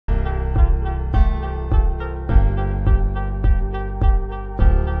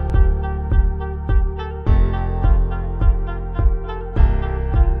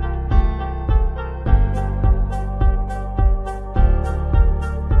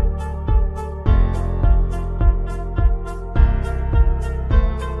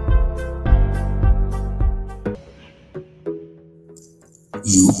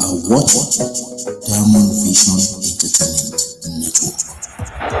watch Diamond Vision Entertainment Network.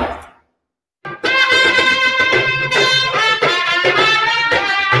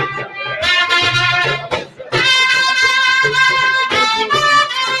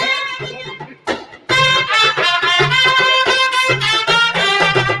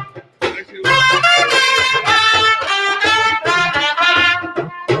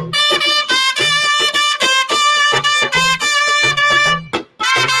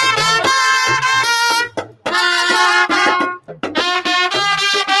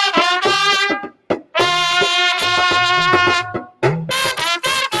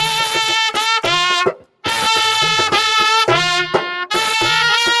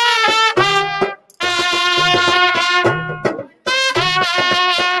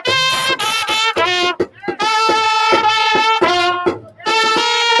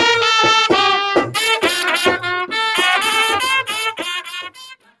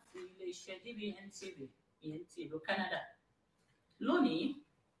 DVEN TV ìyẹn ti ìlú Canada. Lónìí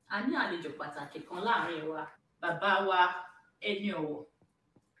a ní àlejò pàtàkì kan láàrin wa, bàbá wa ẹni ọ̀wọ̀,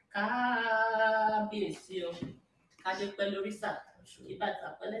 kábíyèsí o, kádé pẹ́ lórí sà, kí bàtà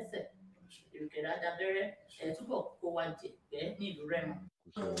pẹ́ lẹ́sẹ̀, ìrùkẹ̀rẹ̀ adábẹ́rẹ́, ẹ̀ túbọ̀ kó wa jẹ̀gbẹ́ ní ìlú Rẹ́mọ.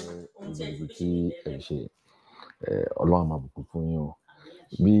 Ohun tí ẹ ṣe Ọlọ́run máa bùkún fún yín o.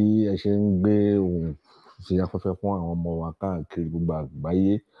 Bí ẹ ṣe ń gbé ohun sí afẹ́fẹ́ fún àwọn ọmọ wa káàkiri gbogbo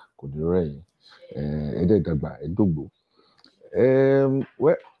àgbáyé kò ní rẹ̀ yín, ẹ̀ẹ́dẹ̀dàgbà ẹ̀dógbò.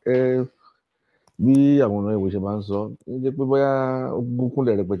 Bí àwọn ọ̀nà ìwé ṣe máa ń sọ ní jẹ́ pé bóyá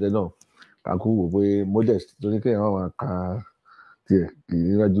búkúnlẹ̀ rẹpẹtẹ náà kàkú wò pé modest torí kéèyàn máa ka tiẹ̀ kì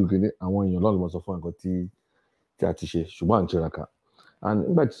í rájú kí ní àwọn èèyàn náà ló máa sọ fún nǹkan tí a ti ṣe ṣùgbọ́n à ń tiraka.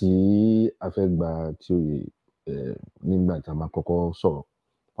 Nígbà tí a fẹ́ gba tí oyè nígbà tí a máa kọ́kọ́ sọ̀rọ̀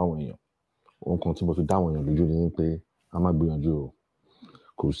fáwọn èèyàn, ohun kan tí mo fi dá àwọn èèyàn lójú ni pé a máa gbìyànjú o.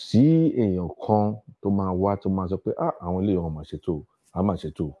 Kò sí èèyàn kan tó máa wá tó máa sọ pé àwọn ilé ọ̀hún máa ṣètò a máa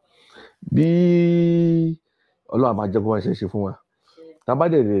ṣètò. Bí Ọlọ́run máa jẹ́ kó máa ṣe fún wa, tá a bá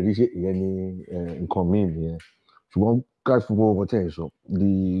dẹ̀ lè rí ṣe ìyẹn ni nǹkan míì nìyẹn. Ṣùgbọ́n ká fún gbogbo nǹkan tí ẹ̀ ń sọ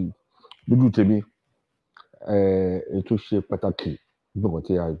di lójú tèmi, ètò ṣe pàtàkì gbogbo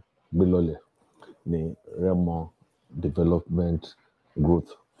tí a gbé lọ́lẹ̀ ní Remoland Development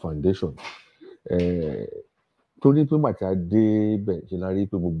Growth Foundation. Torí pé màtí a dé bẹ̀ ṣe la rí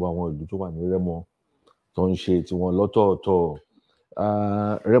pé gbogbo àwọn ìlú tó wà ní Rẹ́mọ tó ń ṣe tiwọn lọ́tọ̀ọ̀tọ̀.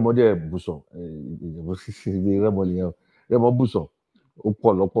 Rẹ́mọ dẹ̀ bùsọ̀, ibi Rẹ́mọ nìyẹn, Rẹ́mọ bùsọ̀ ó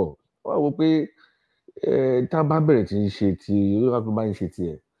pọ̀ lọ́pọ̀. Wọ́n wò pé tá a bá bẹ̀rẹ̀ tí ń ṣe tí ó bá ń ṣe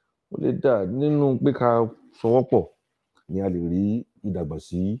tiẹ̀, ó lè dà nínú pé ká sọwọ́pọ̀ ni a lè rí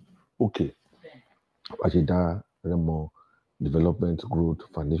ìdàgbàsí òkè. Wá ṣe dá Remoland Development Growth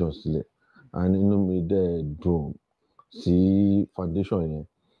Foundation sílẹ̀. Inú mi dẹ̀ dùn sí foundation yẹn,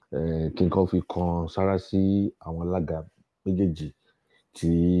 kí n kàn fi kan sára sí àwọn alága méjèèjì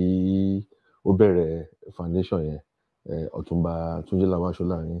tí ó bẹ̀rẹ̀ foundation yẹn, Ọ̀túnba Túnjí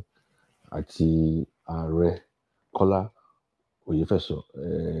Lawáṣọlárin àti ààrẹ Kọ́lá Oyèfẹ̀sọ.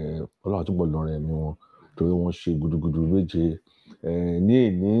 Ọlọ́run túbọ̀ lọ́rẹ̀ ẹ̀mí wọn torí wọ́n ṣe gudugudu méje. Ní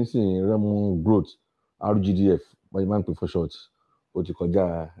èní sì Remoland Growth RGDF wọ́n máa ń pè for short, ó ti kọjá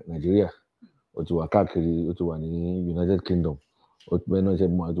Nàìjíríà, ó ti wà káàkiri, ó ti wà ní United Kingdom, ó ti bẹ́ẹ̀ náà ṣe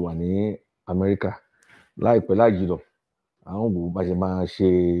mọ́, ó ti wà ní Amẹ́ríkà. Láìpẹ́ láì jìnnà àwọn òwò bá ṣe máa ṣe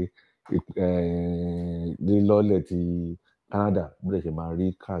lílọ́lẹ̀ ti Canada bí ó ṣe máa rí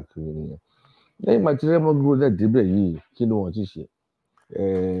káàkiri nìyẹn. Lẹ́yìn ìgbà tí Remoland Growth dẹ̀ débẹ̀ yìí, kí ni wọ́n ti ṣe?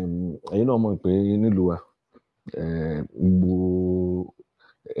 Ẹ̀yin náà mọ̀ pé nílùú wa gbogbo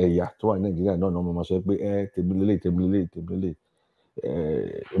ẹ̀yà tó wà ní Nàìjíríà náà náà máa sọ pé tèmi lélẹ̀.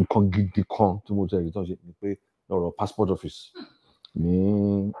 Nǹkan gidi kan tí mo tẹ̀lé tán ṣe ni pé lọ́rọ̀ passport office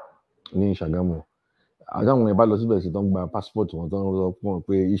ní Ṣàgámù. Àdáwọn ẹ̀ bá lọ síbẹ̀ sí tán gba passport wọn tán sọ fún wọn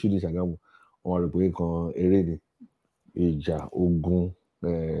pé issue ní Ṣàgámù, wọn rò pé nǹkan eré ni, ìjà ogun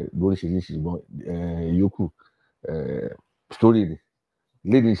lóríṣiríṣi ṣùgbọ́n ìyókù story ni.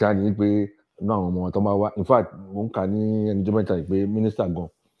 Lédi ṣáà ni pé inú àwọn ọmọ tó bá wá, in fact mo ń kà ní ẹnìjọ́ mẹ́ta yìí pé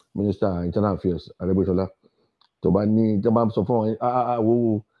minister internal affairs Arẹ́gbẹ́ṣọlá tó bá sọ fún wọn wo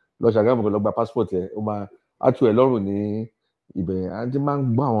lọ Ṣàgámù lọ gba passport ẹ, ó máa tú ẹ lọ́rùn ní ibẹ̀. Àti máa ń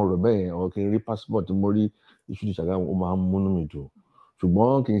gbọ́ àwọn ọ̀rọ̀ bẹ́ẹ̀ yẹn, kí n rí passport mo rí issue ní Ṣàgámù, ó máa ń múnú mi dùn.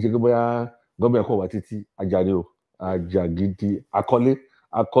 Ṣùgbọ́n kì í ṣe pé bóyá gọ́ọ̀mẹ̀ntì kọ̀ wá títí ajáde o, ajá gidi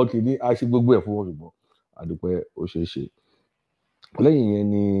akọ́kí ní a ṣe gbogbo ẹ̀ fún wọn, ṣùgbọ́n àdúpẹ́ ó ṣeé ṣe. Lẹ́yìn yẹn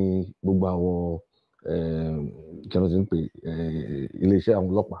ni gbogbo àwọn kí wọ́n ti ń pè iléeṣẹ́ àwọn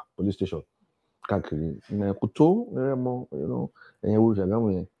ọlọ́pàá police station káàkiri kò tó Rẹ́mọ ẹ̀yẹn wo Ṣàgámù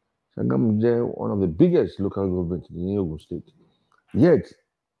yẹn. Ṣàgámù jẹ́ one of the biggest local government ní Ogun State, yet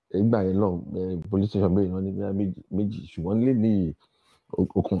ìgbà yẹn náà police station bẹ́ẹ̀ náà ní méjì ṣùgbọ́n lé ní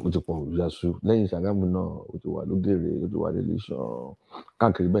okun ó ti pọ̀ yasu lẹ́yìn Ṣàgámù náà ó ti wà lógèrè ó ti wà nílé iṣan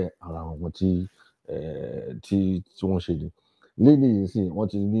káàkiri bẹ́ẹ̀ ara àwọn tí wọ́n ṣe ni lẹ́yìn yìí sì wọ́n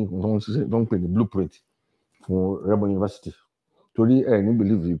ti ní wọ́n ń pè ní blueprint fún Remo University torí ẹ̀ ní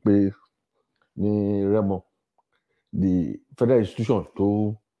believe pé ní Remo the federal institution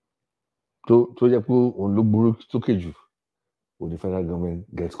tó jẹ́ pé òun ló gbóró sókè jù òní federal government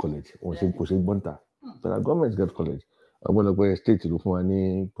girls college òun kò ṣe gbọ́ǹta federal government girls college ọgbọ́nọgbọ́ state ló fún wa ní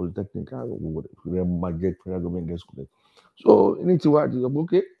polytechnic Remo máa jẹ́ federal government girls college so ní tiwa àti ọgbọ́n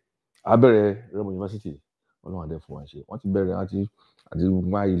pé abẹ́rẹ́ Remo University ọlọ́run adé fún wa ṣe wọ́n ti bẹ̀rẹ̀ àti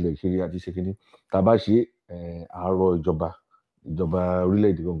wá ilẹ̀ ìṣeré àti ṣe kínní tá a bá ṣe àárọ̀ ìjọba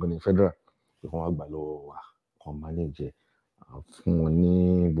orílẹ̀-èdè gangan ní federal tí wọ́n wá gbà lọ́wọ́ wa kan manage fún wọn ní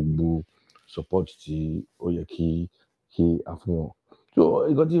gbogbo support tí ó yẹ kí a fún wọn so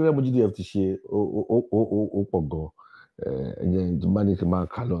nǹkan tí Remo GDF ti ṣe ó pọ̀ gan ẹ̀jẹ̀ tó bá ní kí n máa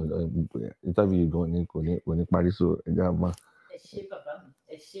kà lọ interview gan ni kò ní parí so ẹ̀jẹ̀ á máa. ẹ ṣé bàbá mi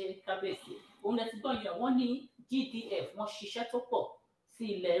ẹ ṣé kábíyèsí òun lẹ ti gbọ́ yẹn wọ́n ní GDF wọ́n ṣiṣẹ́ tó pọ̀ sí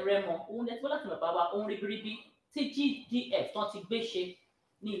ilẹ̀ Remo òun lẹ ti gbọ́ láti bàbá wa ohun ribiribi tí GDF tán ti gbé ṣe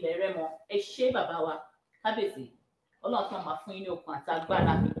ní ilẹ̀ Remo ẹ ṣé bàbá wa kábíyèsí ọlọ́run tó máa fún yín ní okun àti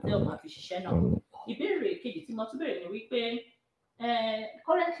agbára tẹ́ ò máa fi ṣiṣẹ́ náà. Ìbéèrè kejì tí mo tún béèrè ni wípé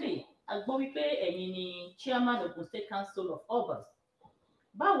currently a gbọ́ wípé ẹ̀yin ni chairman Ogun State Council of Obas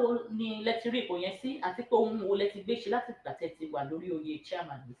báwo ni lẹ ti rí ipò yẹn sí àti pé ohun wo lẹ ti gbé ṣe láti gbàtẹ́ ti wà lórí oyè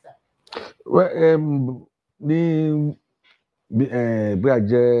chairman yìí sà. ní bí a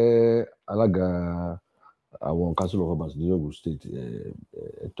jẹ́ alága àwọn Council of Obas ní Ogun State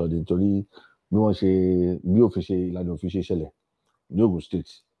ẹ̀tọ́ nítorí bí òfin ṣe ìlànà òfin ṣe ṣẹlẹ̀ ní Ogun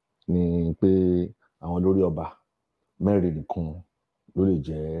State ni pé àwọn olórí ọba mẹ́rin nìkan ló lè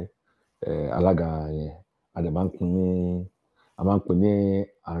jẹ́ alága yẹn a máa ń pín ní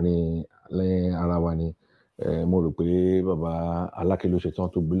àárín ara wa ni mo rò pé bàbá Aláké ló ṣe tán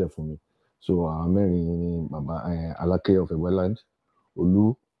tó gbélẹ̀ fún mi so àwọn mẹ́rin ni bàbá Aláké of Remoland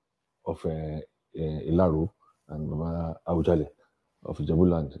Olú of Ìláró and bàbá Àwùjalẹ̀ of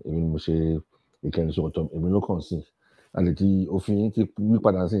Ìjẹ̀bú-Land èmi ni mo ṣe ìkẹrin sọ ọ̀tọ̀ èmi ló kàn sí àti tí òfin ti wí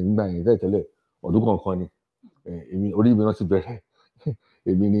padà sí nígbà yẹn tẹ́lẹ̀ ọdún kọ̀ọ̀kan ni èmi orí mi náà ti bẹ̀rẹ̀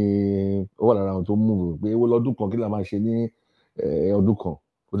èmi ni ó wà lára àwọn tó mú pé owó lọ́dún kan kí la máa ṣe ní ọdún kan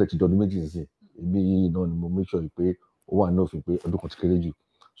ó lè ti di ọdún méjì sí èmi náà ni mo make sure pé ó wà náà fi pé ọdún kan ti kéré jù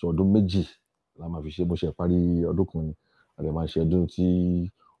so ọdún méjì la máa fi ṣe bó ṣe parí ọdún kan ni a lè máa ṣe ọdún tí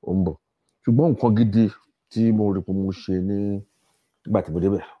ó ń bọ̀ ṣùgbọ́n nǹkan gidi tí mo rí pé mo ṣe nígbà tí mo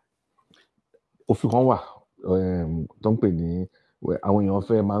débẹ̀ òfin kan wà tó ń pè ní àwọn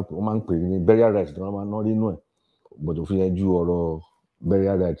èèyàn máa ń pè ní burial right tí wọ́n máa ń ná nínú ẹ̀ gbọ́dọ̀ fi yanjú ọ̀rọ̀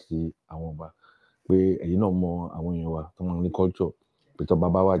burial right ti àwọn ọba pé ẹ̀yin náà mọ àwọn èèyàn wa tó máa ń ní culture pé tó bá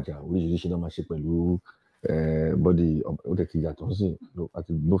wàjà oríṣiríṣi náà máa ṣe pẹ̀lú bọ́dì ó tẹ̀ ti yàtọ̀ sí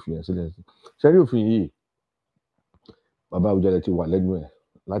àti gbófin ẹ̀ sílẹ̀ sí ṣẹ́rí òfin yìí bàbá Àwùjalẹ̀ ti wà lẹ́nu ẹ̀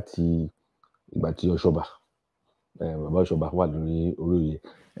láti ìgbà tí Ọ̀ṣọ́bà bàbá Ọ̀ṣọ́bà wà lórí oyè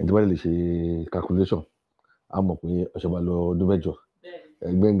ẹni tí wọ́n lè ṣe calculation a mọ̀ pé Ọ̀ṣọ́bà lọ ọdún mẹ́jọ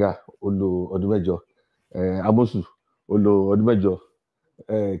Gbẹ́ngà ó lò ọdún mẹ́jọ Amosu ó lò ọdún mẹ́jọ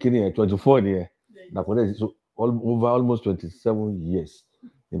kíni ẹ̀ 24 ni ẹ̀ dàpọ̀dẹ̀ so over almost 27 years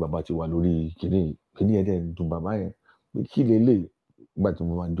ni bàbá ti wà lórí kíni ẹ̀ dẹ̀ ń dùn bàbá yẹn pé kí lè nígbà tí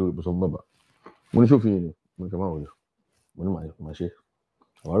mo máa ń dúró ìbùsọ̀ bàbá mo ní sófin yìí ni mo ní kí n máa wọlé mo ní màá ṣe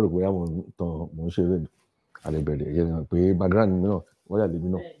àwọn àrò pé àwọn mò ń ṣe eré àlebẹ̀rẹ̀ ẹ̀yẹ náà pé background mi náà wọ́n yà lébi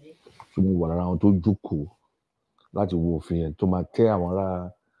náà ṣùgbọ́n wà lára àwọn tó jókòó láti wo òfin yẹn tó máa tẹ́ àwọn ará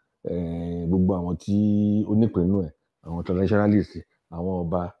gbogbo àwọn tí ó nípìn inú ẹ̀ àwọn traditionalist àwọn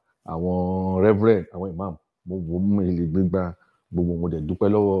ọba àwọn reverend àwọn imam mo wò ó mú ilé gbégbá gbogbo mo dẹ̀ dúpẹ́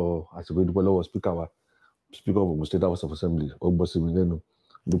lọ́wọ́ àsìkò dúpẹ́ lọ́wọ́ speaker wa speaker of Ogun State House of Assembly ó gbọ́ sí mi lẹ́nu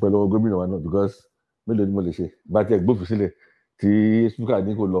dúpẹ́ lọ́wọ́ gómìnà wa náà because mélòó ni mo lè ṣe bá tiẹ̀ gbófin sílẹ̀ tí speaker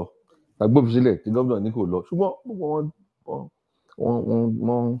ní kò lọ agbófin sílẹ̀ tí gómìnà ní kò lọ ṣùgbọ́n gbogbo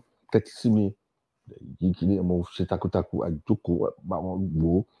wọn tẹ́tí sí mi yìí kìíní mo ṣe takuntakun àjókòó bá wọn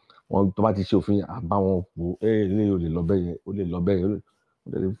wò ó wọn tó bá ti ṣe òfin àbá wọn wò ó ilé ò lè lọ bẹ́ẹ̀ yẹn ó lè lọ bẹ́ẹ̀ yẹn ó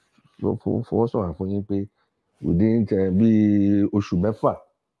lè fọwọ́sọ̀rọ̀ fún yín pé within bíi oṣù mẹ́fà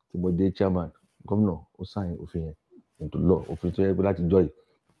tí mo dé chairman gómìnà ó sáyìn òfin yẹn ètò lọ òfin tó yẹ pé láti jọ yìí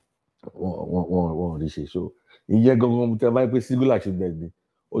wọn rí ṣe so ìyẹn gangan tẹ báyìí pé singular achievement ni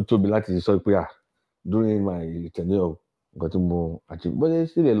ó tóbi láti sọ pé during my tenure nǹkan tí mo àti bóyá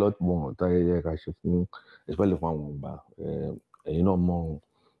sílẹ̀ lọ mọ̀ táyẹyẹ ká ṣe fún especially fún àwọn ọba ẹ̀yin náà mọ̀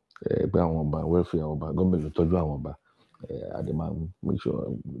pé àwọn ọba welfare àwọn ọba gọ́ọ̀mẹ̀ntì ló tọ́jú àwọn ọba àdè máa make sure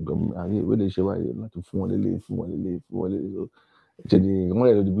àwọn ìwé lè ṣe wáyé láti fún wọn lélẹ̀ so ṣe ni wọ́n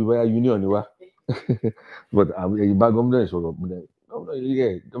lè lòdì bí báyà union ni wá but èyí bá gómìnà ìṣòro gómìnà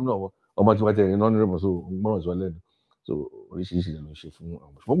ọmọ tí wọ́n ti ẹ̀yìn náà ní rẹ̀mọ̀ so gbọ́ràn sọ lẹ́nu so oríṣiríṣi ló ń ṣe fún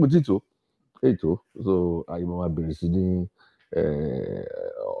àwọn ṣùgbọ́n kò tí tó ètò so ayé máa bẹ̀rẹ̀ sí ní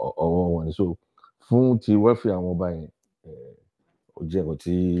ọwọ́ wọn ni so fún ti welfare àwọn ọba yẹn ó jẹ́ nǹkan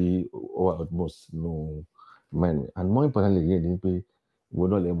tí ó wà utmost nínú mind and more importantly yẹn ni pé ìwọ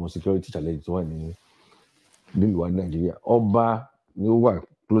náà lè mọ security challenge tó wà ní nílùú wa Nàìjíríà ọba ni ó wà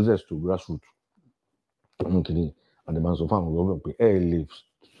closest to grassroots kìíní and the man sọ fún àwọn gómìnà pé ẹ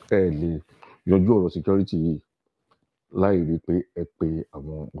lè yanjú ọ̀rọ̀ security yìí láì rí pé ẹ pe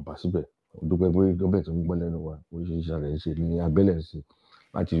àwọn ọba síbẹ̀ dúpẹ́ pé gómìnà tó ń gbọ́ lẹ́nu wa oríṣiríṣi rẹ̀ ń ṣe ní abẹ́lẹ̀ sí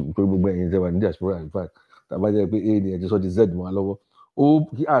láti pé gbogbo ẹ̀yin tẹ́ wà ní diaspora in fact tàbá jẹ́ pé a ní ẹ ti sọ di z mọ́ wa lọ́wọ́ ó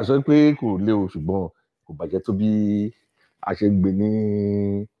kí a sọ pé kò lé o ṣùgbọ́n kò bàjẹ́ tó bí a ṣe gbé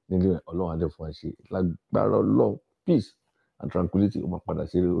nílé ọlọ́run adé fún wa ṣe lágbára ọlọ́run peace and tranquility ó máa padà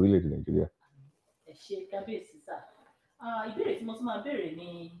sí orílẹ̀-èdè Nàìjíríà. ẹ ṣé kábíyèsí sà ìbéèrè tí mo tún máa béèrè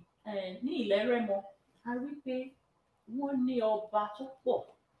ní ilẹ̀ Rẹ́mọ a rí pé wọ́n ní ọba tó pọ̀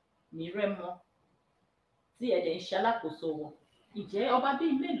ní Rẹ́mọ tí ẹ̀dẹ̀ ń ṣe alákòóso wọn ǹjẹ́ ọba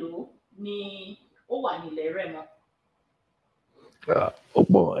bíi mélòó ni ó wà nílẹ̀ Rẹ́mọ? ó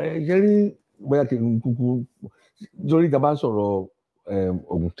pọ̀ rí bóyá kí n kúkú lórí ìta bá sọ̀rọ̀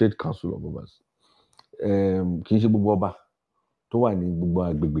Ogun State Council of Obas kì í ṣe gbogbo ọba tó wà ní gbogbo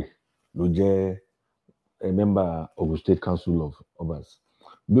agbègbè ló jẹ́ member Ogun State Council of Obas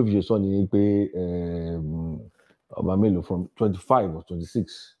bí ó fi ṣe sọ ni pé ọba mélòó from 25 or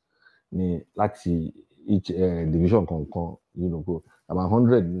 26 ni láti each division kọ̀ọ̀kan go about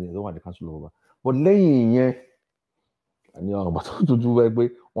 100 ni ló wà ní Council of Obas but lẹ́yìn yẹn ní àwọn ọba tó tuntun wẹ́ pé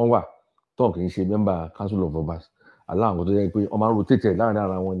wọ́n wà tó kì í ṣe member Council of Obas aláwọn tó jẹ́ pé wọ́n máa ń rotate láàrin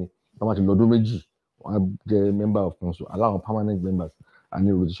ara wọn ni wọ́n máa ti lọ́dún méjì wọ́n á jẹ́ member of council aláwọn permanent members and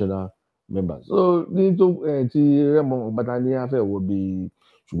rotational members so ní tó ti Rẹ́mọ bàtà ní afẹ́ wo bí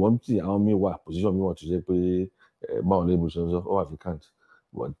ṣùgbọ́n tí àwọn míì wà position míì wọ́n ti jẹ́ pé báwọn lè bùsọ̀ sọ ó wà vacant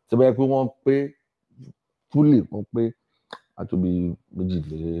but tí wọ́n yẹ pé wọ́n pé fully wọ́n pé àtòbí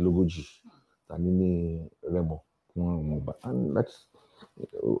méjìlélógójì tani ní Rẹ́mọ fún àwọn ọba and that's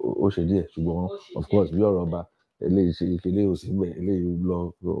ó ṣe díẹ̀ ṣùgbọ́n of course bí ọ̀rọ̀ ọba eléyìí ṣe eléyìí ò sí bẹ́ẹ̀ eléyìí lọ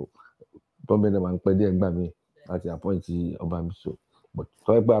gọ́ọ̀mẹ̀ntì máa ń pẹ́ díẹ̀ ńgbà míì láti appoint ọba mi so but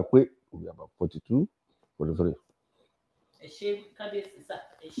sọ pé a pé we are about 42 43. ẹ ṣé kábíyèsí sà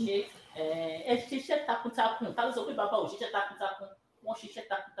ẹ ṣiṣẹ́ takuntakun ká ló sọ pé bàbá ò ṣiṣẹ́ takuntakun wọ́n ṣiṣẹ́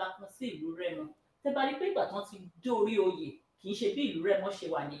takuntakun sí ìlú Rẹ́mọ tẹ́ bá rí pé ìgbà tí wọ́n ti dé orí oyè kì í ṣe bí ìlú Rẹ́mọ ṣe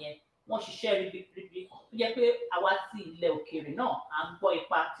wà nìyẹn wọ́n ṣiṣẹ́ ribiribi tó jẹ́ pé àwa ti ilẹ̀ òkèèrè náà à ń gbọ́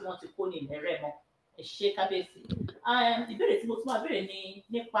ipa tí wọ́n ti kó ní ilẹ̀ Rẹ́mọ ẹ ṣé kábíyèsí ìbéèrè tí mo tún máa béèrè ni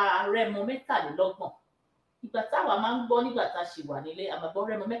nípa Rẹ́mọ mẹ́tàlélọ́gbọ̀n ìgbà táwa máa ń gbọ́ nígbà tá a ṣì wà nílé a máa gbọ́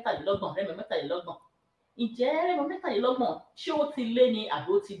Rẹ́mọ mẹ́tàlélọ́gbọ̀n ǹjẹ́ Rẹ́mọ mẹ́tàlélọ́gbọ̀n ṣé ó ti lé ni àbí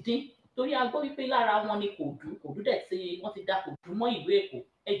ó ti dín torí a gbọ́ wípé lára wọn ni Kòdú dẹ̀ tí wọ́n ti da Kòdú mọ́ ìlú Èkó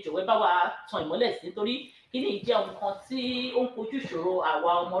ẹ jọ̀wọ́ bá wa tan ìmọ́lẹ̀ sí nítorí kíní jẹ́ ohun kan tí ó ń kojú ìṣòro àwa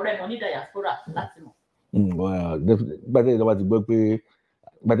ọmọ Rẹ́mọ ní diaspora láti mọ̀. gbàtẹ́ ìjọba ti gbọ́ pé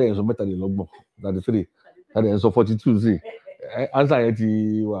gbàtẹ́ ìyẹn sọ mẹ́tàlélọ́gbọ̀n 33 gbàtẹ́ ìyẹn sọ 42 sí answer yẹn ti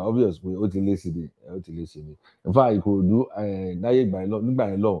wà obvious pé ó ti lé sí ni in fact Ìkòròdú láyé nígbà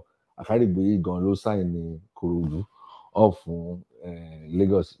yẹn lọ Akarigbo yìí gan ló sáìn ní Ìkòròdú off fún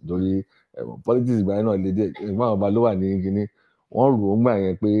Lagos lórí politics ìgbà yẹn náà lè dé ìgbà ọba ló wà ní kíní wọ́n rò ó gbà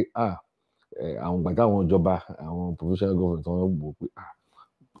yẹn pé àwọn ìgbà táwọn ìjọba àwọn provincial government wọ́n gbọ́ pé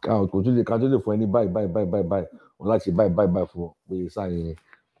káwọn kò tún lè fún ẹni báyìí wọn láti ṣe báyìí fún ọ pé sáyẹn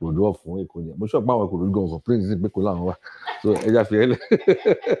Ìkòròdú off fún Èkó ni mo sọ pé àwọn Ìkòròdú gan for prince pé kò láwọn wà so ẹja fi ẹlẹ.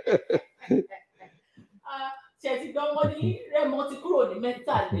 ṣe ti gbọ́ wọ́n ní Rẹ́mọ ti kúrò ní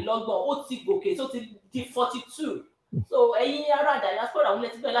mẹ́tàlélọ́gbọ̀n ó ti gòkè tó ti di 42 so ẹ̀yin ará diaspora òun lẹ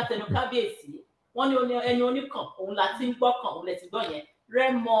ti gbọ́ látẹnu kábíyèsí wọ́n ní ẹni oníkàn òun la ti ń gbọ́ kàn òun lẹ ti gbọ́ yẹn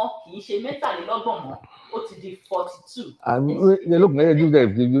Rẹ́mọ kì í ṣe mẹ́tàlélọ́gbọ̀n mọ́ ó ti di 42. àmì lókùnrin yẹn dúdú ẹ̀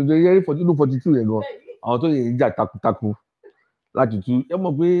 42 yẹn gan àwọn tó yẹ ìjà takuntakun láti tú ẹ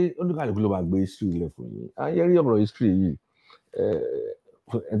mọ̀ pé oníkàlùkù ló máa gbé history ilẹ̀ fún yín ayé rí ọ̀rọ̀ history yìí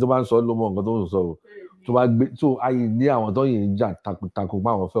ẹ tó bá ń sọ ló mọ nǹkan tó ń sọ o tó bá gbé tó ayé ní àwọn tó yẹ ìjà takuntakun pa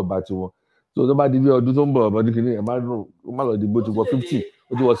àwọn fẹ́ ọba tiwọn tó bá di bí ọdún tó ń bọ̀ ọdún kìíní ẹ má lọ di bó ti wọ 50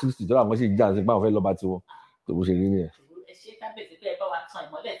 ó ti wọ 60 tó làwọn sì ń jà sí pé àwọn fẹ́ lọ́ba tiwọn tó bó ṣe rí nìyẹn. ẹ ṣe kábíyèsí pé ẹ bá wa tan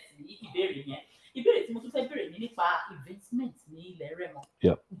ìmọ́lẹ̀ sí ìbéèrè yẹn ìbéèrè tí mo tún fẹ́ béèrè ní nípa investment ní ilẹ̀ Rẹ́mọ.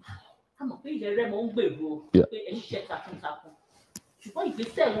 a mọ̀ pé ilẹ̀ Rẹ́mọ ń gbèrú pé ẹ ṣiṣẹ́ takuntakun ṣùgbọ́n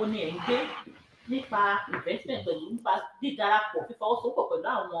ìgbésẹ̀ wo ni ẹ̀ ń gbé nípa investment pẹ̀lú nípa dídarapọ̀ fífọwọ́sowọ́pọ̀ pẹ̀lú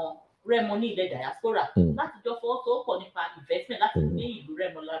àwọn Rẹ́mọ ní ilẹ̀ diaspora láti jọ fọwọ́sowọ́pọ̀ nípa investment láti gbé ìlú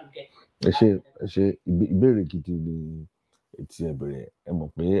Rẹ́mọ lárugẹ. ẹ ṣe ìbéèrè gidi ni tí ẹ bẹ̀rẹ̀. Ẹ mọ̀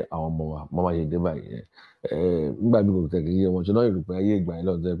pé àwọn ọmọ wa wọ́n máa ṣe dé báyìí nígbà bí kò tẹ̀lé iye wọn ṣe náà rò pé ayé ìgbà yẹn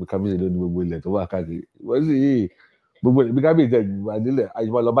lọ́dún pé kábíyèsí ló ní gbogbo ilẹ̀ tó wà káàkiri wọ́n sì yìí gbogbo ilẹ̀ bí kábíyèsí ẹ̀gbà nílẹ̀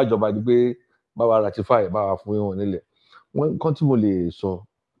àyùbá lọ bá jọba ni pé báwa ratify báwa fún wọn nílẹ̀. Wọ́n kàn tí mo lè sọ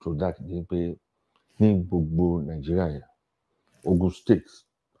to that ni pé ní gbogbo Nàìjíríà yẹn Ogun State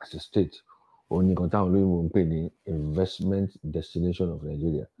as a state òun ni nǹkan táwọn olóyìnbó ń pè ní investment destination of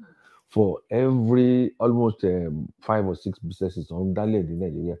Nigeria. For every almost 5 or 6 businesses on dálẹ̀ ní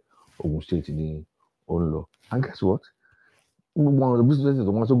Nigeria, Ogun State ni ó ń lọ. And guess what? Gbogbo àwọn businesses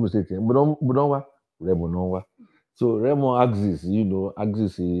tó wọ́n sógun state yẹn gbọ́dọ̀ wá Rẹ́mọ náà wá. So Rẹ́mọ axis,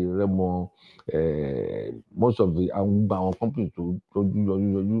 axis Rẹ́mọ most of the àwọn companies tó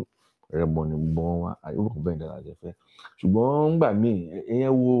yọjú Rẹ́mọ ni gbogbo wọn wá. Orúkọ bẹ́ẹ̀ ni àjẹ́ fẹ́. Ṣùgbọ́n nígbà míì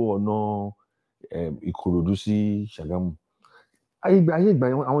ìyẹn wo ọ̀nà Ìkòròdú sí Ṣàgámù. Ayé ìgbà yẹn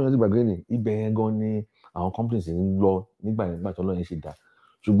àwọn èèyàn ti gbàgbé ni ibẹ̀ yẹn gan ni àwọn companies ń lọ nígbà yẹn nígbà tó lọ́yìn ṣe dà.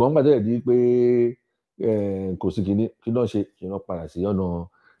 Ṣùgbọ́n nígbà tó yẹ di pé kò sí kí náà ṣe náà padà sí ọ̀nà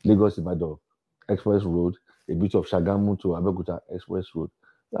Lagos Ibadan express road, a bit of Ṣàgámù to Abẹ́òkúta express road.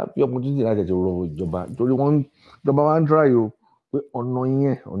 Láti opportunity láti ẹ̀jẹ̀ rọ ìjọba torí ìjọba wa ń try o pé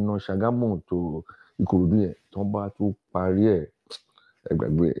ọ̀nà Ṣàgámù to Ìkòròdú yẹn tí wọ́n bá tún parí ẹ̀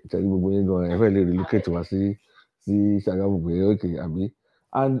ẹgbàgbé tẹ̀lé gbogbo yẹn gan ẹ fẹ́ lè relocate wá sí Ṣàgámù pé okay àbí.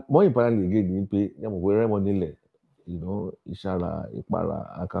 And more importantly again ni pé yẹn mọ̀ pé Rẹ́mọ nílẹ̀ Ìṣàrà, Ìpàrà,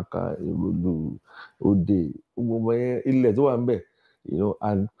 Àkàkà, Ìròlù, Òde gbogbo yẹn ilẹ̀ tó wà ń bẹ̀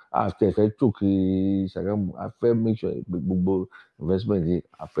and after ẹ̀fẹ́ tókè Ṣàgámù a fẹ́ make sure gbogbo investment yìí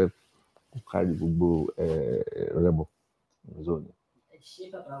a fẹ́ kárí gbogbo Rẹ́mọ. Ẹ ṣé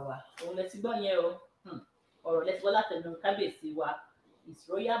bàbá wa òun lẹ ti gbọ́ yẹn o ọ̀rọ̀ lẹ ti gbọ́ látẹnu kábíyèsí wa His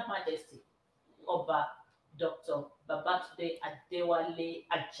Royal Majesty Ọba Dr. Babatunde Adewale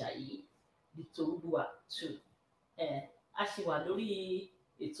Ajayi the Torubua II. A ṣì wà lórí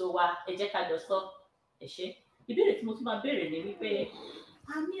ètò wa Ejekajoso. Ẹ ṣé. Ìbéèrè tí mo tún máa béèrè ni wípé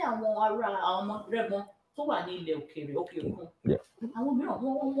a ní àwọn ọmọ Rẹ́mọ tó wà ní ilẹ̀ òkè òkun. Àwọn mìíràn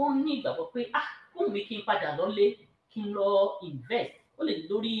wọ́n ní ìgbàgbọ́ pé fóun mi kí n padà lọ́lé kí n lọ invest. Ó lè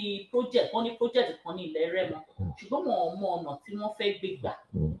lórí project wọ́n ní project kan ní ilẹ̀ Rẹ́mọ ṣùgbọ́n wọn ò mọ ọ̀nà tí wọ́n fẹ́ gbé gbà.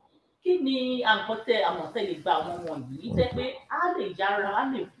 Kí ni àǹkọ́tẹ́ àmọ̀tẹ́ lè gba àwọn wọ̀nyí jẹ́ pé á lè já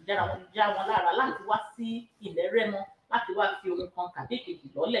wọn lára láti wá sí ilẹ̀ Rẹ́mọ láti wá fi ohun kan tàbí èkejì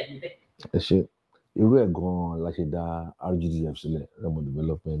lọ́lẹ̀ níbẹ̀. Ẹ ṣé irú ẹ̀ gan-an la ṣe dá RGDF sílẹ̀ Rẹ́mọ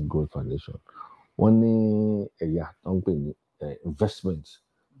Development Growth Foundation. Wọ́n ní ẹ̀yà tó ń pè ní investment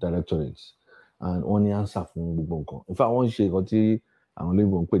directorate and wọ́n ní answer fún gbogbo nǹkan. In fact wọ́n ń ṣe nǹkan tí àwọn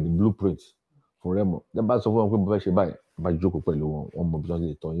olóyìnbó ń pè ní blueprint fún Rẹ́mọ. Tẹ́ bá sọ fún wọn pé mo fẹ́ ṣe báyìí bá jókòó pẹ̀lú wọn mọ bí wọ́n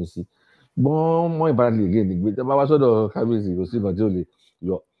lè tọ́ yín sí. Gbọ́n mọ́ ìbáraẹni again ni gbé tẹ́ bá wá sọ́dọ̀ kábíyèsí kò sí nǹkan tí ò lè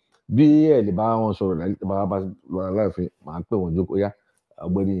yọ. Bí ẹ lè bá wọn sọ̀rọ̀ bá lọ́ra láìfín màá pè wọ́n jókòó yá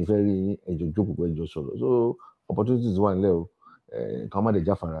ọ̀gbẹ́ni ìfẹ́ rí yín ẹjọ́ jókòó pé ẹjọ́ sọ̀rọ̀. So opportunities wà nílẹ̀ o kàn má lè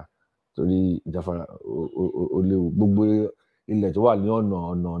jáfara torí ìjáfara ó léwu. Gbogbo ilẹ̀ tó wà ní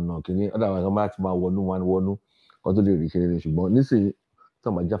ọ̀nà kìíní ọ̀dà àwọn kan bá ti máa wọnú kan tó lè rí kiri ni ṣùgbọ́n nísìnyí tí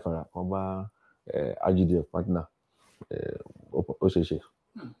wọ́n bá jáfara wọ́n bá RGDF partner ó ṣeé ṣe.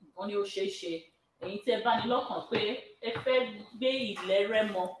 Wọ́n ní ó ṣeé ṣe èyí tí ẹ bá ní lọ́kàn pé ẹ fẹ́ gbé ilẹ̀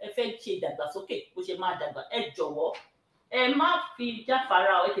Rẹ́mọ ẹ fẹ́ ṣe ìdàgbàsókè bó ṣe máa dàgbà ẹ jọ̀wọ́ ẹ má fi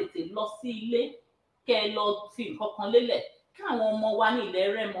jáfara ẹ tètè lọ sí ilé kẹ́ ẹ lọ fi nǹkan kan lélẹ̀ kí àwọn ọmọ wa ní ilẹ̀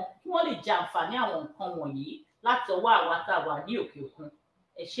Rẹ́mọ kí wọ́n lè jẹ àǹfààní àwọn nǹkan wọ̀nyí láti ọwọ́ àwa tá a wà ní òkè òkun.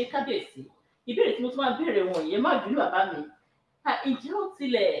 Ẹ ṣé kábíyèsí. Ìbéèrè tí mo tún máa béèrè wọ̀nyí ẹ má bínú bàbá mi. Ǹjẹ́ ó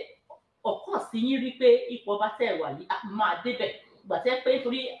tilẹ̀ ọ̀pọ̀ sí yín rí pé ipò ọba tẹ́ ẹ wà yìí máa débẹ̀ ìgbà tẹ́ pé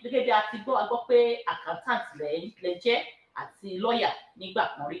torí gẹ́gẹ́ bí a ti gbọ́ pé accountant lẹ jẹ́ àti lọ́ọ̀yà nígbà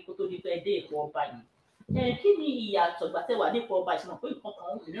kan rí kó tó di pé dé ipò ọba yìí. Kí ni ìyàtọ̀ ìgbà tẹ́ wà ní ipò ọba ìṣúná pé nǹkan kan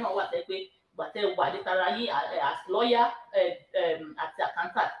mìíràn wà tẹ́ pé ìgbà tẹ́ wà ní tara yín as lọ́ọ̀yà àti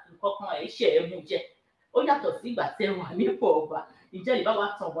accountant nǹkan kan ẹ̀ ṣe é mú jẹ ó yàtọ̀ sí ìgbà tẹ́ wà ní ipò ọba ìjẹ́ ìbá wa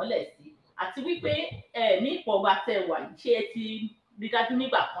tàn mọ́lẹ̀ sí àti wípé ní ipò ọba tẹ́ wà yìí ṣé ẹ ti rí dájú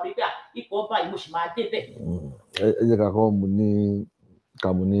nígbà kan rí pé ipò ọba yìí mo sì máa débẹ̀. Ẹ jẹ́ ká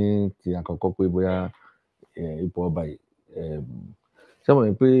mú ní ti àkọ́kọ́ pé bóyá ipò ọba yìí ṣé mo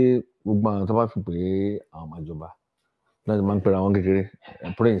ní pé gbogbo àwọn tó bá fi pé àwọn máa jọba náà ti máa ń pera wọn kékeré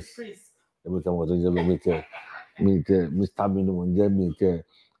prince ẹbí tí wọn tó jẹ́ lọ mi tẹ mr mi ni mo ń jẹ́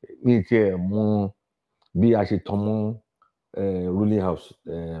mi tẹ mú bí a ṣe tán mú ruling house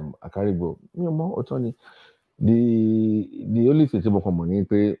Akarigbo mi ò mọ̀ ọ̀tọ̀ ni the only thing tí mo kàn mọ̀ ni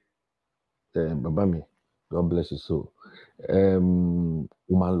pé bàbá mi, God bless his soul,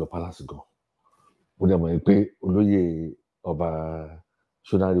 ó máa ń lọ palace gan. Ó dẹ̀ mọ̀ pé olóyè ọba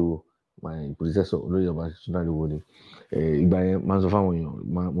Ṣónáríwó, my predecessor olóyè ọba Ṣónáríwó ni. Ìgbà yẹn máa ń sọ fáwọn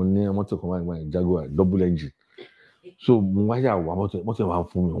èèyàn, mo ní mọ́tò kan wáyé wáyé Jaguar double engine. So mo wáyà wá mọ́tò wá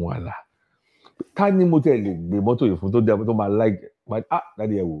fún mi wọn àlà. Ká ní mo tẹ̀ lè gbé mọ́tò yìí fún tó máa like,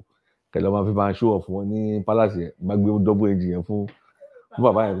 dáàdi ẹ̀ wò, kẹlẹ́ máa fi máa show off wọn ní palace yẹn, máa gbé double engine yẹn fún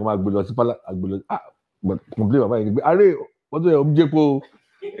bàbá yẹn kó máa gbé lọ sí palace, complain bàbá yẹn ni pé àárẹ̀ mọ́tò yẹn ń jẹ́ po.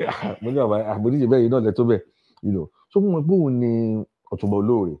 Mo ní bàbá àgbẹ̀díje bẹ́ẹ̀ yìí náà lẹ́tọ́ bẹ́ẹ̀, you know. So mo mọ̀ pé òun ni Ọ̀túnba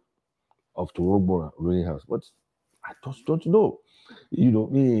Olóore of Torogbora ruling house, but I just don't know, you know,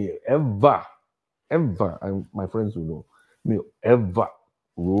 me ever, and my friends will know, me ever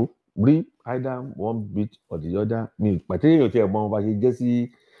rí either one bit or the other, me pàtẹ́yìn ọ̀tí ẹ̀gbọ́n bá ṣe jẹ́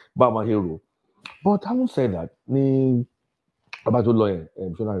sí bá máa ṣe rò. But having said that, ní ọba tó lọ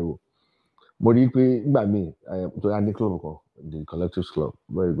yẹn Ṣónáríwó, mo rí i pé nígbà míì tó yá ní club kan, the Collectives Club,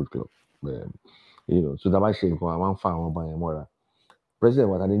 very good club, you know, so tá a bá ṣe nǹkan a máa ń fa àwọn ọba yẹn mọ́ra. President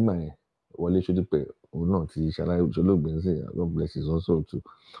wa ta ní nígbà yẹn Wọlé Ṣódípẹ̀, òun náà ti ṣolóògbé ń sìn, God bless his also too.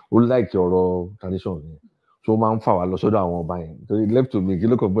 Ó like ọ̀rọ̀ tradition yẹn, so ó máa ń fà wá lọ sọ́dọ̀ àwọn ọba yẹn, torí left to me kí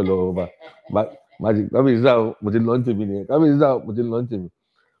ló kàn pẹ̀lú ọba kábíyèsí sáà mo ti lọ ní tèmi nìyẹn, kábíyèsí sáà mo ti lọ ní tèmi.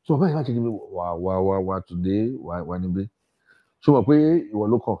 So ọba yẹn láti ní wà today wà níbí. So mọ̀ pé ìwọ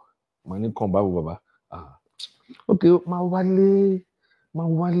ló kàn, màá ní kàn báwo bàbá. Ok, máa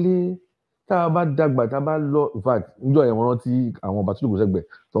wálé tá a bá dàgbà tá a bá lọ, in fact níjọ́ yẹn wọ́n rántí àwọn ọba tó lùkù sẹ́gbẹ̀ẹ́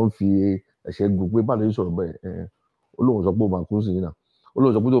tó ń fi ẹ̀ṣẹ̀ gbò pé báwo ló ń sọ̀rọ̀ bẹ́ẹ̀, Olóhùn sọ pé ó máa kú sí yìí náà,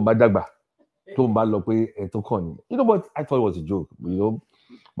 Olóhùn sọ pé tó bá dàgbà tó ń bá lọ pé ẹ̀ tó kàn ní. You know, but I thought it was a joke, you know.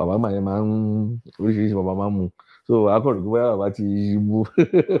 Bàbá máa yẹn máa ń oríṣiríṣi bàbá máa ń mu, so akọ̀ròyìn pé bàbá ti mú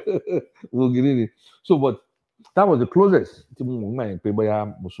kìíní ni. So but that was the closest tí mo mọ̀ yẹn pé bóyá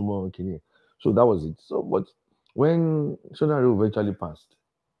mo súnmọ́ kìíní. So that was it. So but when Ṣónáríwó eventually passed,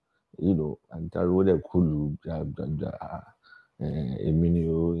 you know, and Tariwo dẹ̀ kúlù èmi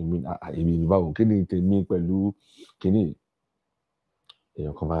ni báwo kí ni tèmi pẹ̀lú kìíní.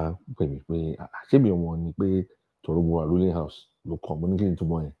 Èèyàn kan bá pè mí pé ṣé mi ò mọ̀ ni pé Torogbora ruling house ló kàn, mo ní kí ni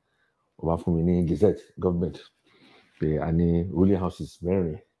túmọ̀ yẹn. Ó bá fún mi ní gazette government pé a ní ruling houses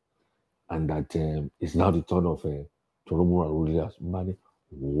mẹ́rin and that it's now the turn of Torogbora ruling house. Mo bá ní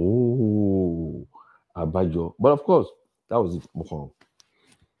ooo àbájọ, but of course that was it. Mo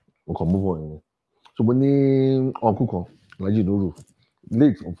kàn move on yẹn. So mo ní uncle kan Alhaji Nuru,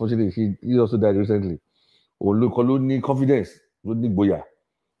 late unfortunately, he also died recently. Òun ló ní confidence, ló ní ìgboyà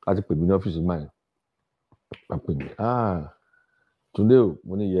láti pè mí ní ọ́fíìsì máa yẹn. Wọ́n pè mí Túndé o,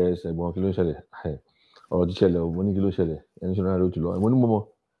 mo ní yẹ ẹsẹ̀ ẹ̀gbọ́n kí ló ń ṣẹlẹ̀, ọ̀rọ̀ ti ṣẹlẹ̀ o, mo ní kí ló ṣẹlẹ̀, ẹni Ṣónáríwó ti lọ, mo ní mo mọ̀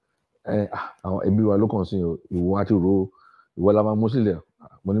àwọn ẹbí wa ló kàn sí o, ìwọ àti ro ìwọ la máa mú sílẹ̀,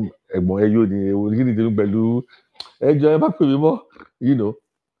 mo ní ẹ̀gbọ́n ẹ yóò ní ewu kí ni tèmi pẹ̀lú ẹjọ́ ẹ bá pè mí mọ́, you know.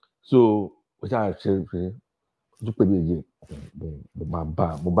 So mo ṣáà ṣe pé ó tún pè mí again,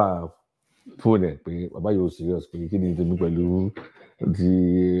 mo bá fóònù ẹ̀ pé bàbá yóò serious pé kí ni tèmi pẹ̀lú ti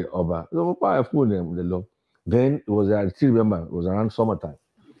ọba. So mo pa fóònù ẹ̀ mo lè lọ. Then it was, I still remember, it was around summertime,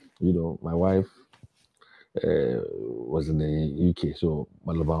 you know. My wife was in the UK, so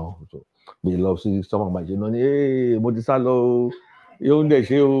Malaba, so we love see someone by you know, hey, mo ti sá lọ o, yóò ń dẹ̀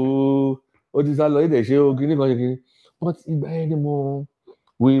ṣe o, ó ti sá lọ, yóò dẹ̀ ṣe o, kíní kan ṣe kíní. But ìgbà yẹn ni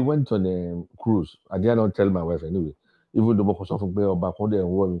we went on a cruise. I did not tell my wife anyway, even though mo kàn sọ fún pé ọba kan dẹ̀ ń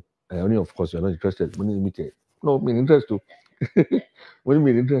wọ́ mi, only of course you're not interested, mo ní mi tẹ̀, no, me interest o, mo ní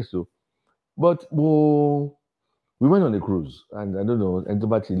me interest o. But we went on a cruise and I don't know, ẹni tó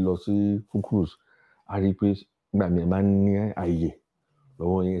bá ti lọ sí fún cruise, a rí pé gbà mí ẹ̀ máa ń ní àyè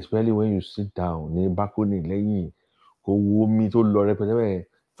lọ́wọ́ yẹn, especially when you sit down ní balcony lẹ́yìn kó wo omi tó lọ rẹpẹtẹ bẹ́ẹ̀,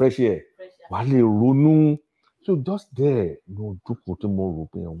 fresh air, wà á lè ronú. So just there, mo jókòó tí mo rò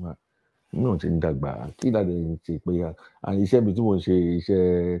pé ọmọ mi náà ti ń dàgbà, kí ìdàdé ń ṣe pé iṣẹ́ mi tí mo ń ṣe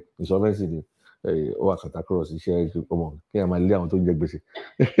iṣẹ́ insolvency ni, ó wà kàtàkùrọ̀ sí iṣẹ́ ọmọ kí a máa lé àwọn tó ń jẹ gbèsè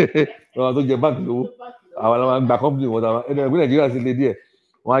àwọn tó ń jẹ báńkì lówó, àwọn la máa ń gba company wọn tàbá ẹni ẹgbẹ́ Nàìjíríà sì lè díẹ̀,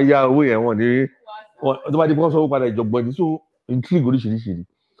 wọ́n á yá owó yẹn wọ́n ní tó bá di kó sọ́wọ́ padà ìjọ̀gbọ́n ni. So intrigue oríṣiríṣi ni,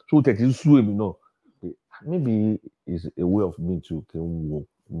 so tẹ̀tí ń sú èmi náà, maybe it's a way of me to kí n wo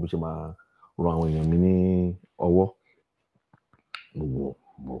bí ṣe máa ran àwọn èèyàn mi ní ọwọ́.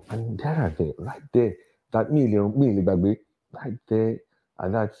 And there, right there, that me lè gbàgbé, right there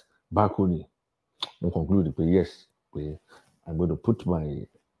at that balcony, mo conclude pé yes, pé I'm going to put my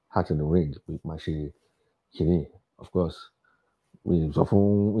heart in the ring pé máa ṣe kìíní. Of course, mi sọ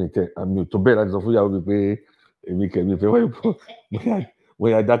fún mi tó bẹ́ẹ̀ láti sọ fún ìyàwó mi pé èmi kẹ̀mí fẹ́ wáyé pọ̀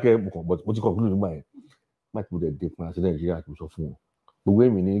bóyá dákẹ́ mo ti conclude nígbà yẹn. Má ti mo dẹ̀ dé fún àti Nàìjíríà tó sọ fún wọn. Gbogbo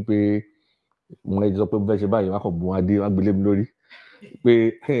èmi ni pé mo ẹ sọ pé bẹ́ẹ̀ ṣe báyìí wọ́n á kàn bu adé wọ́n á gbélé mi lórí pé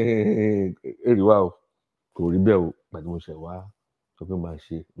èrè wa o kò rí bẹ́ẹ̀ o pàtó mo ṣẹ̀ wá sọ pé máa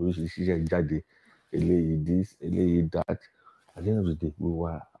ṣe oríṣiríṣi iṣẹ́ jáde eléyìí this eléyìí that at the end of the day we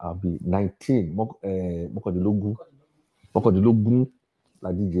were abi 19 mọ́kàndínlógún la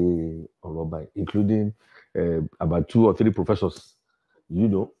díje ọ̀rọ̀ báyìí including about 2 or 3 professors you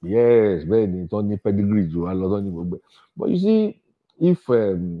know yes bẹ́ẹ̀ ni tó ní pedigree jù wá lọ tó ní gbogbo but you see if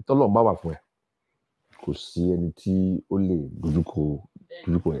tọ́lọ̀ bá wà fún ẹ kò sí ẹni tí ó lè dojúkọ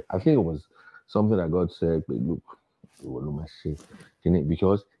ẹ I think it was something that God said pé look ìwọ ló máa ṣe kíni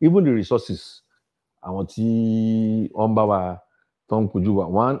because even the resources àwọn tí wọ́n bá wa tó ń kojú wa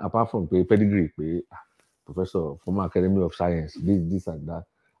one apart from pé pedigree pé professor former Academy of Science this and that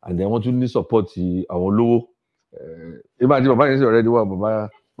and then wọ́n tún ní support àwọn olówó ibà tí bàbá yẹn sì already wà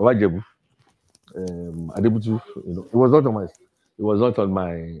bàbá Jẹ̀bú Adébútú you know it was not on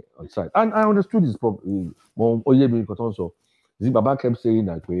my side and I understood his problem mo ó yé mi nǹkan tó ń sọ the baba kept saying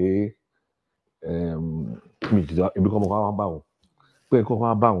that pé ibi kan mo wá bá wọn pé nǹkan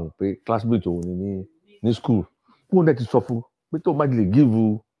wá bá wọn pé classmate òun ni ní school kó dẹ̀ ti sọ fún pé tó má lè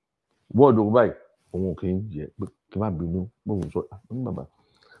give word òun báyìí òun kì í jẹ pé kí n má bínú bóun sọ ní bàbá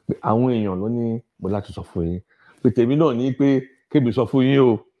pé àwọn èèyàn ló ní mo láti sọ fún yín pé tèmi náà ní pé kébì sọ fún yín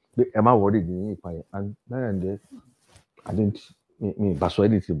o pé ẹ má wọlé ní ipa yẹn and now and then I didn't mi bá sọ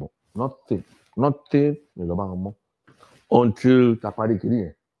anything mọ́ nothing mi lọ bá wọn mọ́ until ta parí kiri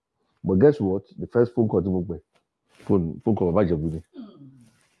yẹn but guess what the first phone call tí mo pè phone call bàbá Ìjẹ̀bú ni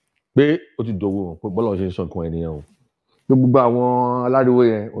pé ó ti dòwò pé bọ́lá ṣe ń sọ nǹkan ẹnìyẹn o pé gbogbo àwọn aláriwo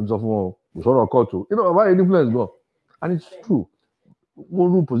yẹn ó ti sọ fún wọn kò sọ̀rọ̀ kóòtù you know bàbá yẹn influence gan and it's true wọ́n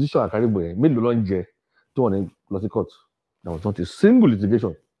rú position Akarigbo yẹn mélòó ló ń jẹ tí wọ́n ní lọ sí court that was not a single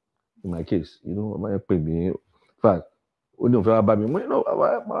litigation in my case you know bàbá yẹn pè mí fact ó ní òfin wa bá mi mo ní no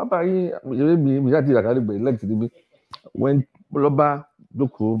bàbá bá yín mi láti Akarigbo elect níbí when lọ bá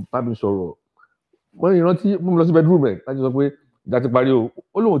jókòó bá mi sọ̀rọ̀ wọ́n ní ìrántí mo lọ sí bedroom ẹ̀ láti sọ pé ìjà ti parí o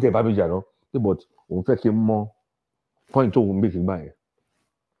ó lóun tẹ̀ bá mi jà náà pé but òun fẹ́ kí n mọ point òun gbé kí n gbà yẹn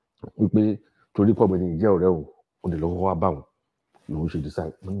wípé torí pọ̀ bẹ́ẹ̀ ni ìjẹ́ ọ̀rẹ́ òun ó lè lọ́wọ́ wá bá òun lòun ṣe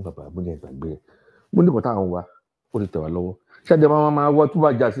decide mo ní bàbá mo ní ẹgbàgbé ẹ mo ní kọ́tà àwọn wa ó ti tẹ̀ wá lọ́wọ́ ṣáàjẹ́ máa wọ́ tó bá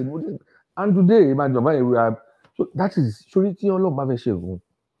jà sí mo ní and today máa jọba yẹn wíwá so that is sórí tí Ọlọ́run bá fẹ́ ṣe òun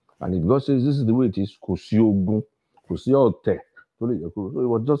and if God says this is the way it is kò sí ogun kò sí ọ̀tẹ̀ tó lè yẹ kúrò so it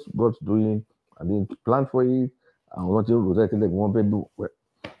was just God doing I didn't plan for it àwọn tí ó rò tẹ́lẹ̀ kí wọ́n fẹ́ dùn well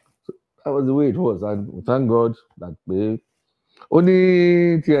so that was the way it was and thank God that pé ó ní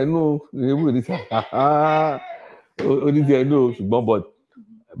tiẹ̀ nù ìrẹ́bù ní sáà ó ní tiẹ̀ nù ṣùgbọ́n but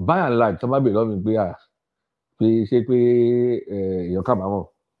by and large tó bá bèèrè lọ́wọ́ mi pé pé ṣé pé èèyàn kábàámọ̀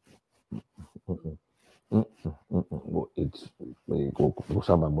kò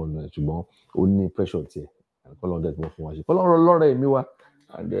sábà mọ́ ọ́nà ṣùgbọ́n ó ní pressure tiẹ̀ kọ́lọ́n dẹ̀ tí wọ́n fún wa ṣe kọ́lọ́n lọ́rẹ̀ mi wá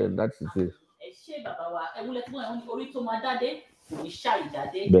and then that is it. ẹ ṣé bàbá wa ẹ wúlẹ̀ tí wọ́n ní orí tó máa dáadé kò ní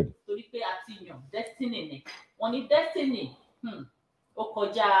ṣàìdáadé torí pé a ti yàn destiny ni wọ́n ní destiny ó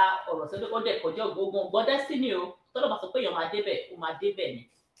kọjá ọ̀rọ̀ sọ́dọ̀ ó dẹ̀ kọjá ògbógun gbọ́ destiny o tọ́lọ́ bá sọ pé èèyàn máa débẹ̀ ó máa débẹ̀ ni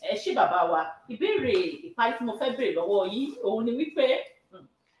ẹ ṣé bàbá wa ìbéèrè ìparí tí mo fẹ́ béèrè lọ́wọ́ yín òun ni wípé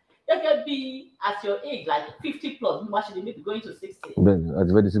gẹ́gẹ́ bí at your age like 50 plus mo máa ṣe lè maybe going to 60. bẹ́ẹ̀ni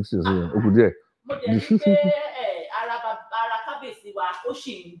àti fẹ́ẹ́ di 60 ọ̀sẹ̀ yẹn ó kù díẹ̀. mo dẹ̀ rí pé ara kábíyèsí wa ó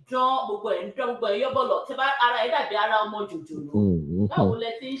sì ń dán gbogbo ẹ̀ yọ́bọ̀lọ̀ tí bá ara ẹ̀ dàbí ara ọmọ jòjòló báwo lẹ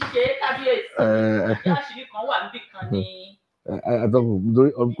ti ń ṣe kábíyèsí àti àṣírí kan wà níbì kan ni.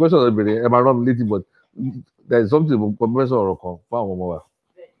 àtọ́kùn question ọ̀rọ̀ ìbéèrè ẹ máa rán mi létí but there is something professor ọ̀rọ̀ kan fún àwọn ọmọ wa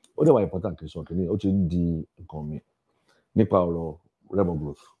ó dẹ̀ wà important kì í sọ kìíní ó ti ń di nǹkan mi nípa ọ̀rọ̀ Remo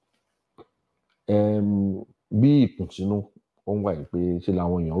growth bí ìkùnsínú ó ń wà yìí pé ṣe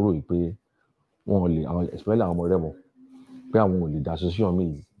làwọn èèyàn rò yìí pé wọn ò lè àwọn especially àwọn ọmọ Remo pé àwọn ò lè dá association mi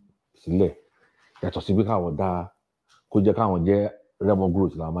sílẹ̀ yàtọ̀ sí pé káwọn dá kó jẹ́ káwọn jẹ́ Remo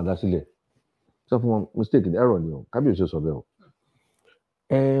growth làwọn máa dá sílẹ̀ sọ fún wọn mistake error ni o kábíyèsí sọ bẹ́ẹ̀ o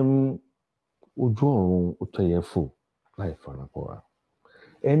ojú ọ̀run ó tẹ̀yẹ fò láì farakọra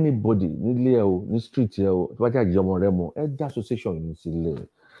anybody nílé ẹ o ní street ẹ o tí wọ́n ti àjẹ́ ọmọ Remo ẹ dá association yìí sílẹ̀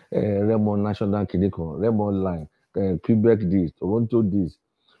Remo national kìnìún kan Remo line Quebec this Toronto this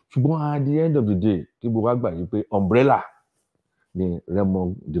ṣùgbọ́n at the end of the day kí gbogbo wa gbà yí pé umbrella ni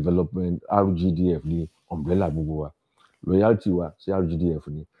Remo development RGDF ni umbrella gbogbo wa loyalty wa sí RGDF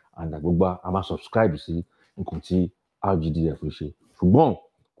ni and gbogbo a máa subscribe sí nǹkan tí RGDF ṣe ṣùgbọ́n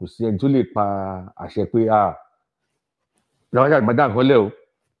kò sí ẹni tó lè pa àṣẹ pé lọ́wọ́jà ìgbàdá nǹkan lẹ́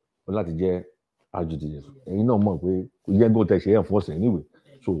o láti jẹ́ RGDF ẹ̀yin náà mọ̀ pé kò yẹ kó tẹ̀ ṣe ẹ̀ fọ́ọ̀sẹ̀ anyway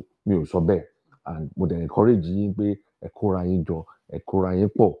so mi ò sọ bẹ́ẹ̀ and mo dẹ̀ encourage yín pé ẹ kóra yín jọ ẹ kóra yín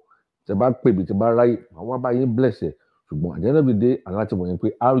pọ̀ tẹ bá pè mí tẹ bá ráyè àwọn bá yín bless ẹ ṣùgbọ́n at the end of the day àwọn àti wọ̀nyẹn pé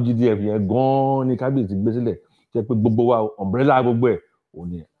RGDF yẹn gan-an ni kábíyèsí gbé sílẹ̀ jẹ́ pé gbogbo wa umbrella gbogbo ẹ̀ òun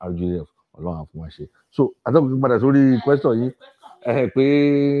ni RGDF ọlọ́run àfún wa ṣe so àtọ́kùn padà sórí question yìí pé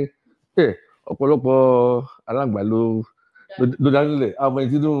ọ̀pọ̀lọpọ̀ alágbà ló dánilẹ̀ àwọn ẹni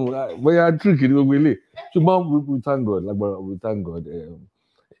tí dùn bóyá trick ní gbogbo ilé ṣùgbọ́n we thank God lágbára we thank God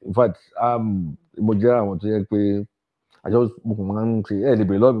in fact mo jẹ́ àwọn tó yẹ pé àjọ mo kàn máa ń ṣe lè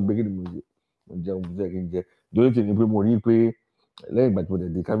bèrè lọ́wọ́ mi pé kí ni mo jẹ́ kí n jẹ́ lórí tèmi pé mo rí pé lẹ́yìn ìgbà tí mo dẹ̀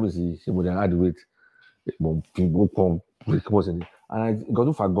di kábíyèsí ṣé mo dẹ̀ add weight mo fi gbó pọ́n pé kí wọ́n ṣe ni nǹkan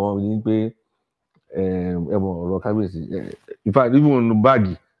tó fà gan ni pé ẹ̀wọ̀n ọ̀rọ̀ kábíyèsí in fact even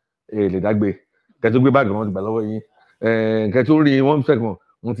báàgì lè dágbé kẹ́ tó gbé báàgì wọn ti gbà lọ́wọ́ yín kẹ́ tó rí one second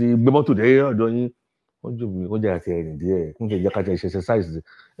wọn ti gbé mọ́tò dé ọ̀dọ̀ yín wọ́n jù mí wọ́n jẹ́ àti ẹ̀rìn díẹ̀ kún tẹ̀ jẹ́ ká tẹ̀ ṣe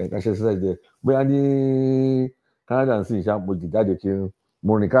exercise díẹ̀ bóyá ní Canada ń sìn ìṣá mo jì jáde kí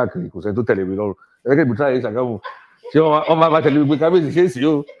mo rìn káàkiri kò sẹ́ni tó tẹ̀lé mi lọ́rùn ẹ̀rẹ́kẹ́ ìbùtá yẹn ṣàgámù ṣé wọ́n máa tẹ̀lé mi pé kábíyèsí ṣé èsì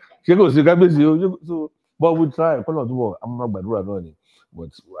o ṣé kò sí kábíyèsí o so but we try kọ́nà túbọ̀ a máa gbàdúrà náà ni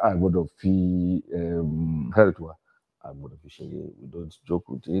but a gbọ́dọ̀ fi health wa a gbọ́dọ̀ fi ṣe we don't joke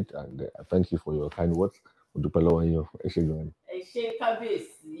with it and I thank you for your kind words mo dúpẹ́ lọ́wọ́ yín ẹ ṣé gan ni. ẹ ṣé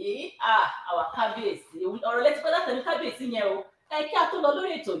kábíyèsí àwa kábíyèsí ọ̀rọ̀ lẹ́tí pẹ́ látẹ̀lé kábíyèsí yẹn o kí a tó lọ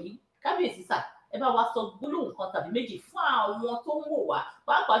lórí ètò yìí kábíyèsí sà ẹ bá wa sọ gbólóhùn kan tàbí méjì fún àwọn tó ń wò wá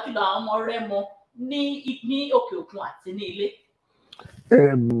pàápàá jùlọ àwọn ọmọ Rẹ́mọ ní òkè òkun àti ní ilé.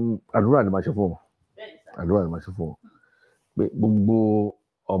 àdúrà ni màá ṣe fún wọn àdúrà ni màá ṣe fún wọn pé gbogbo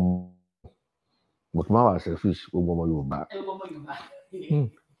ọmọ mo tún máa wà selfish gbogbo ọmọ Yorùbá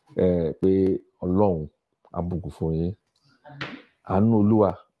pé Ọlọ́run á bùkún fún yín àánú Olúwa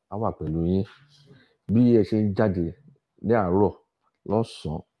á wà pẹ̀lú yín bí ẹ ṣe ń jáde ní àárọ̀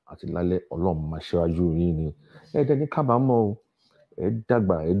lọ́sàn-án àti lálẹ́ Ọlọ́run máa ṣíwájú yín ni ẹ̀ẹ́dẹ́ ní kábàámọ̀ o ẹ̀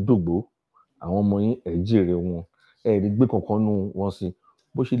dàgbà ẹ̀ dògbó àwọn ọmọ yín ẹ̀ jèrè wọn ẹ̀ ní gbé kankan nù wọn sí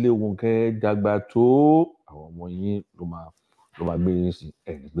bó ṣe lé wọn kẹ́ ẹ̀ dàgbà tó àwọn ọmọ yín ló máa gbé yín sí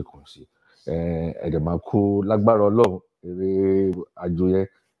ẹ̀ ní gbé kan sí ẹ̀ẹ́dẹ̀ máa kó lágbára Ọlọ́run eré àjò yẹn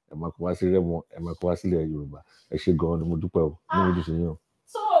ẹ̀ máa kó wá sí Rẹ́mọ ẹ̀ máa kó wá sílẹ̀ Yorùbá ẹ ṣé gan-an ni mo dúpẹ́ o ní ojú sí yín o.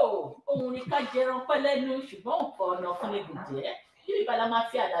 so ohun ní ká jẹran pẹ́ lẹ́nu ṣùgbọ́n nǹkan ọ̀nà fún mi gùn jẹ́ kí ni bala máa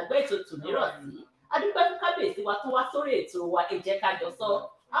fi àdàgbà ètò tù nírọ̀ sí adúpẹ́ fún kábíyèsí wa tó wá sórí ètò wa Ejekajoso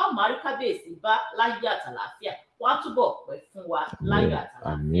a ó máa rí kábíyèsí bá láyọ̀ àtàlàáfíà wọ́n á túbọ̀ pẹ́ fún wa láyọ̀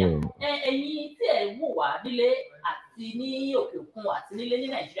àtàlàáfíà ẹ̀yin tí ẹ̀ wò wá nílé àti ní òkè òkun àti nílé ní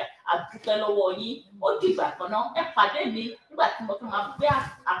Nàìjíríà adúpẹ́ lọ́wọ́ yín ó dìgbà kan náà ẹ pàdé mi nígbà tí mo tún máa gbé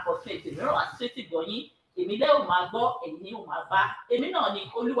àkọ́tún ètò mìíràn àti sétí gbọ́ yín èmi lẹ́ ò máa gbọ́ ẹ̀yin ò máa bá èmi náà ni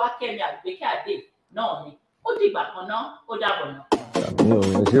Olúwakẹ́mi Agbekeade náà ni ó dìgbà kan náà ó dàbọ̀ náà. àmì ò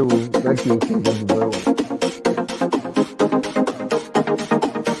ẹ ṣé o thank you fún gbogbo ẹ wọ.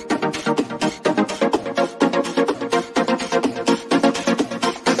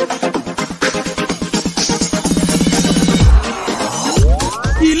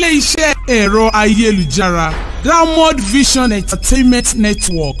 Ilé-iṣẹ́ ẹ̀rọ ayélujára Diamond Vision Entertainment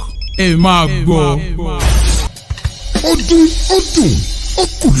Network ẹ máa gbọ́. ó dùn ó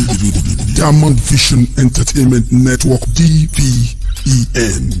kù Diamond Vision Entertainment Network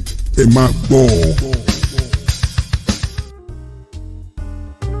DVEN ẹ máa gbọ́.